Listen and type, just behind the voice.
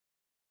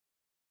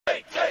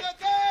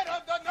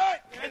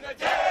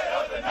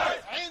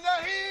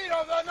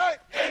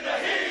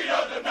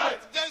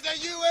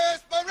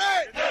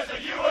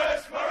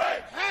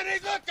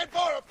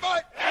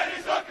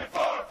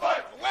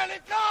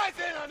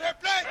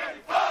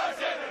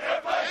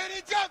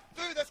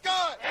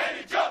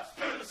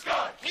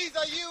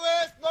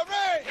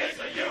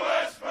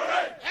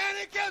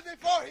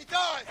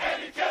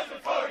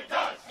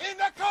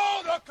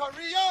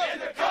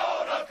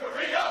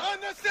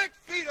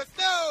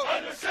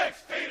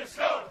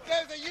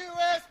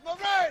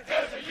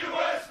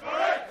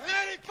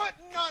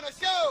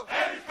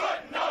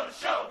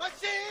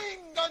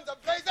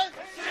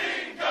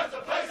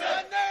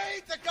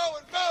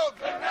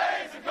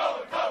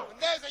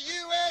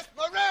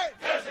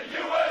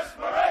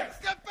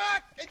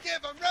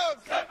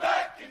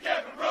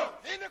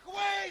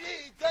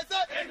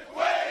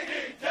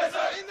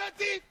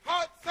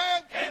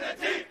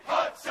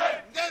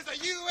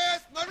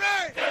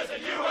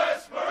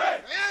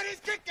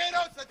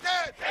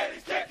dead. And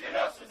he's kicking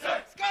us for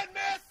dead. Gun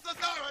missiles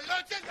are a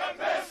legend. Gun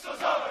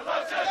missiles are a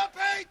legend. The